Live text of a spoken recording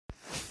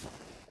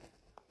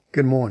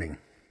Good morning.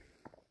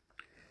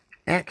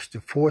 Acts, the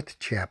 4th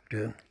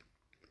chapter,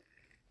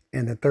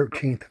 and the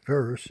 13th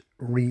verse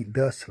read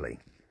thusly.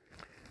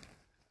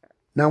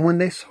 Now when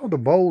they saw the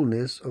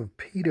boldness of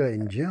Peter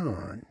and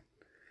John,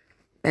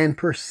 and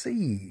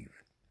perceived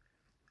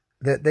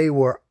that they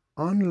were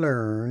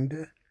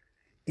unlearned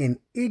and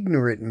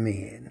ignorant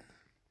men,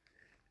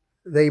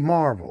 they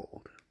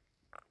marveled,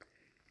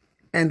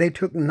 and they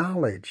took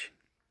knowledge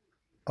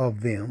of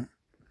them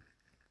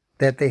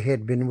that they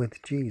had been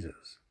with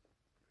Jesus.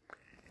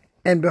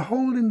 And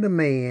beholding the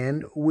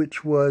man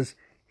which was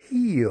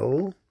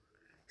healed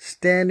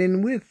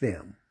standing with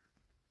them,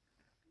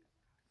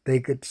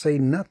 they could say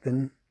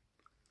nothing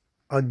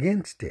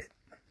against it.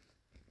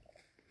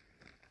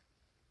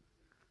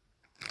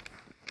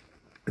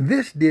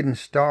 This didn't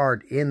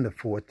start in the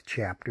 4th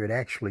chapter. It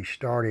actually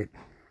started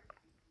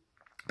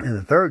in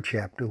the 3rd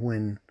chapter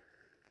when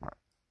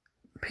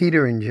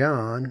Peter and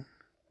John,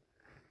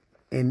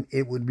 and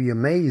it would be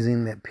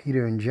amazing that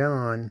Peter and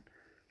John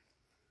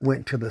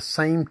went to the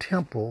same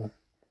temple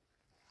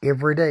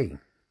every day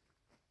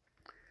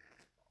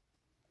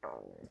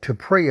to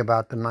pray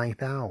about the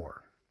 9th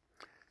hour.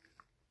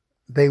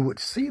 They would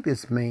see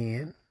this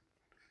man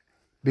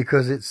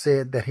because it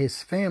said that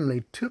his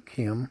family took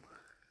him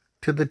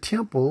to the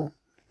temple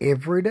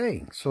every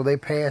day. So they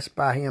passed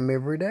by him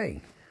every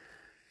day.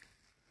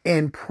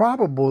 And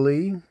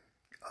probably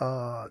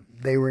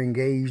they were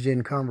engaged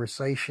in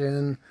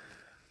conversation.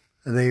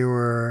 They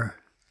were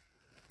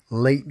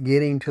late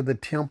getting to the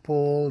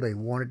temple. They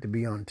wanted to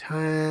be on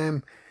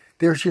time.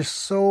 There's just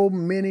so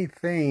many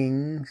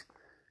things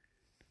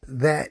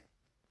that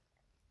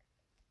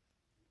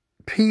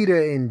Peter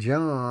and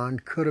John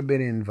could have been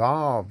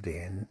involved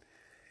in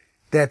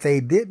that they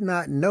did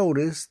not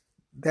notice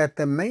that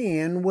the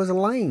man was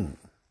lame.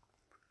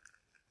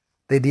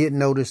 They did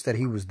notice that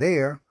he was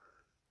there,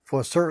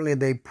 for certainly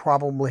they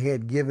probably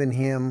had given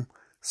him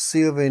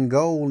silver and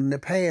gold in the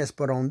past,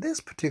 but on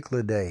this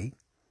particular day,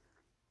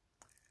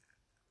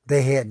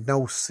 they had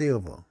no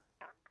silver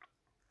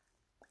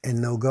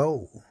and no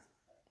gold.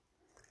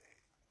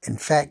 In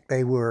fact,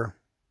 they were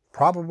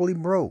probably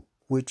broke,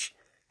 which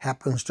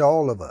happens to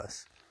all of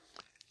us.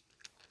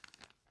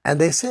 And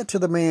they said to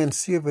the man,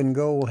 silver and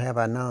gold have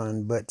I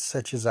none, but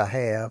such as I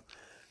have,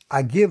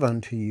 I give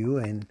unto you,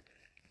 and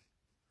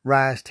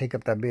rise, take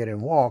up thy bed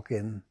and walk.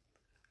 And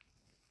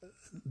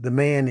the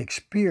man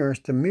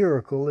experienced a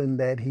miracle in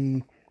that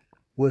he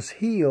was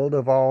healed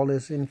of all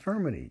his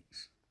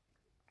infirmities.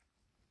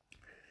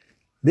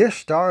 This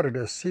started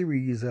a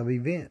series of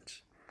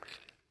events.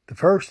 The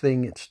first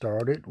thing it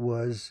started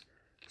was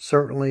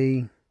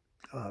certainly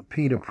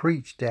Peter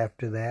preached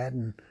after that,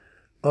 and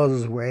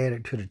others were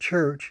added to the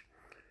church.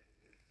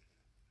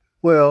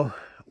 Well,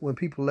 when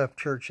people left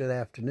church that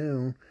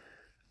afternoon,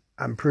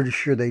 I'm pretty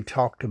sure they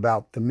talked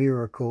about the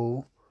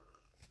miracle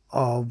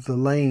of the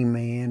lame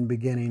man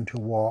beginning to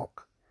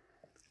walk.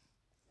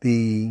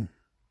 The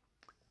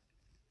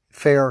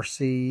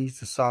Pharisees,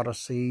 the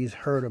Sadducees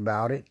heard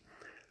about it.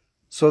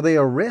 So they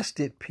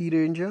arrested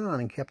Peter and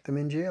John and kept them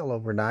in jail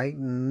overnight.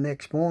 And the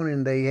next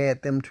morning they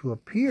had them to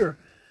appear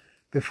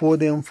before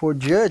them for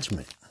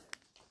judgment.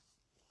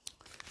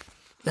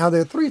 Now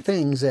there are three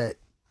things that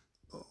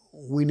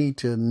we need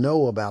to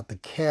know about the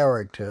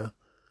character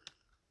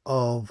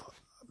of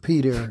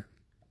Peter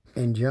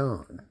and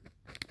John.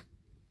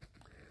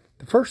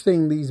 The first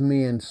thing these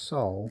men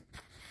saw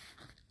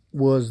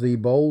was the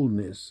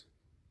boldness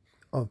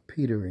of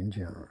Peter and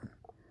John.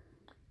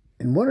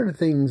 And one of the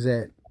things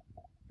that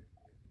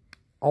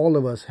all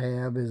of us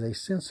have is a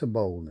sense of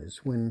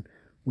boldness. When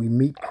we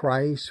meet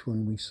Christ,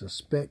 when we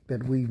suspect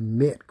that we've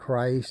met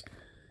Christ,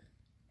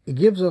 it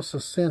gives us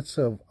a sense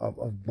of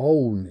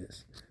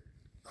boldness,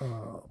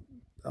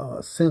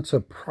 a sense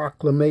of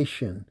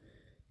proclamation,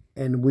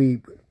 and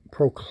we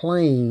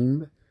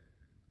proclaim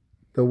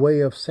the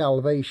way of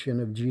salvation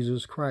of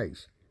Jesus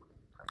Christ.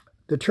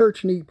 The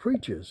church needs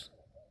preachers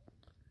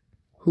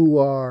who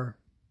are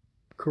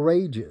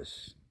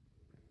courageous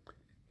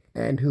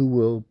and who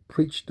will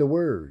preach the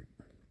word.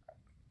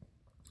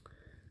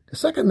 The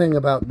second thing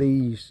about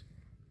these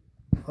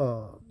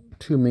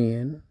two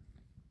men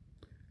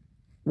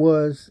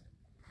was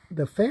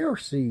the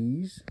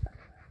Pharisees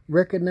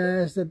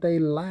recognized that they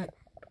lacked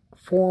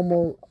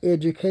formal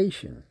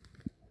education.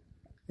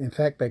 In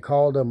fact, they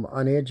called them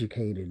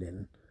uneducated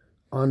and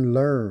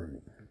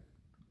unlearned.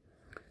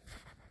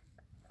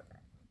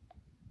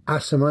 I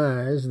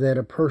surmise that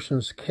a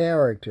person's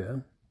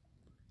character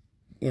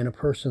and a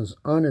person's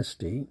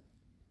honesty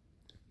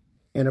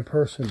and a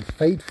person's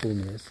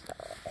faithfulness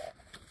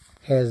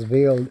has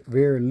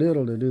very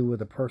little to do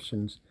with a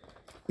person's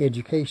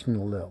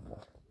educational level.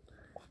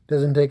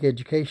 Doesn't take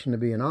education to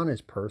be an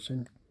honest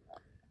person.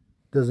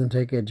 Doesn't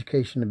take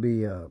education to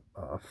be a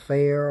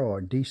fair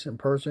or decent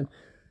person.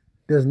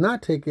 Does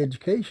not take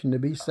education to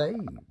be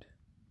saved.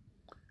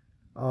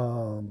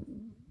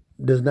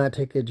 Does not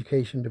take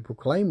education to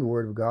proclaim the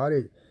word of God.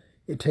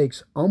 It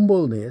takes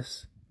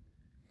humbleness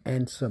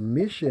and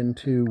submission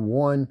to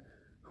one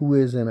who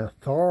is in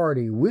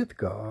authority with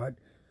God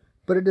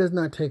but it does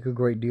not take a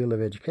great deal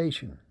of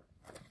education.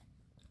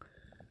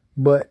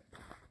 But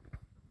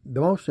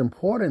the most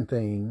important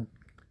thing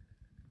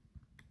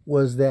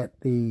was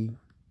that the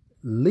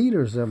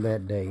leaders of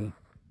that day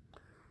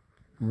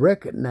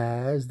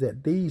recognized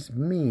that these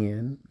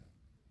men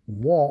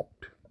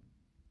walked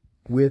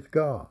with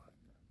God.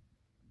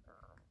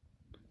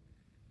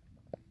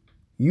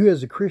 You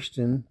as a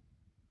Christian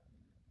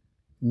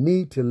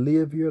need to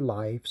live your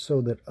life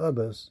so that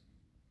others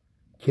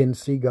can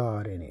see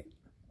God in it.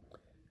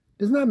 It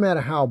does not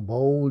matter how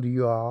bold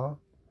you are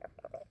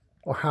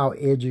or how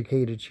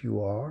educated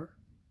you are.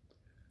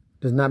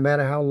 It does not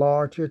matter how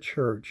large your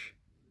church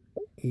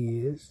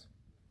is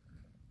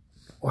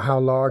or how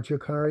large your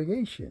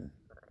congregation.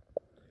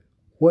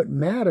 What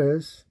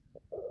matters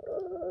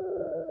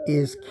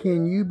is,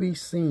 can you be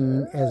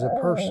seen as a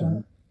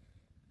person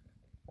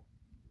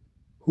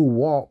who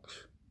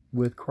walks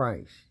with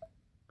Christ?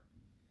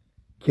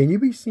 Can you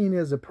be seen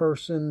as a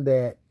person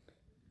that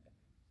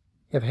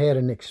have had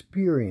an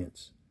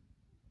experience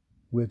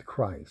with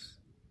Christ?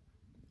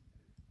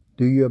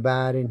 Do you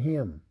abide in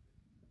Him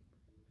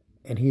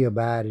and He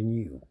abide in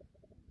you?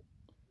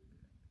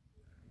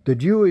 The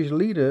Jewish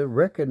leader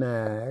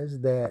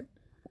recognized that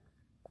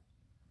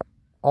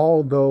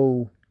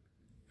although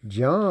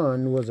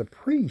John was a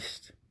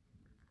priest,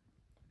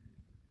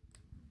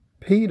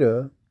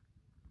 Peter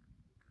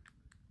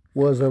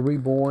was a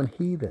reborn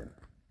heathen.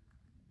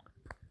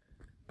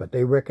 But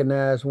they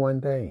recognized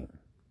one thing: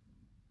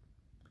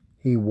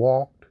 he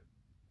walked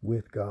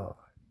with God.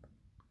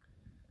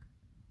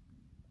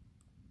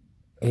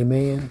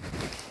 Amen.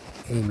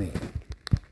 Amen.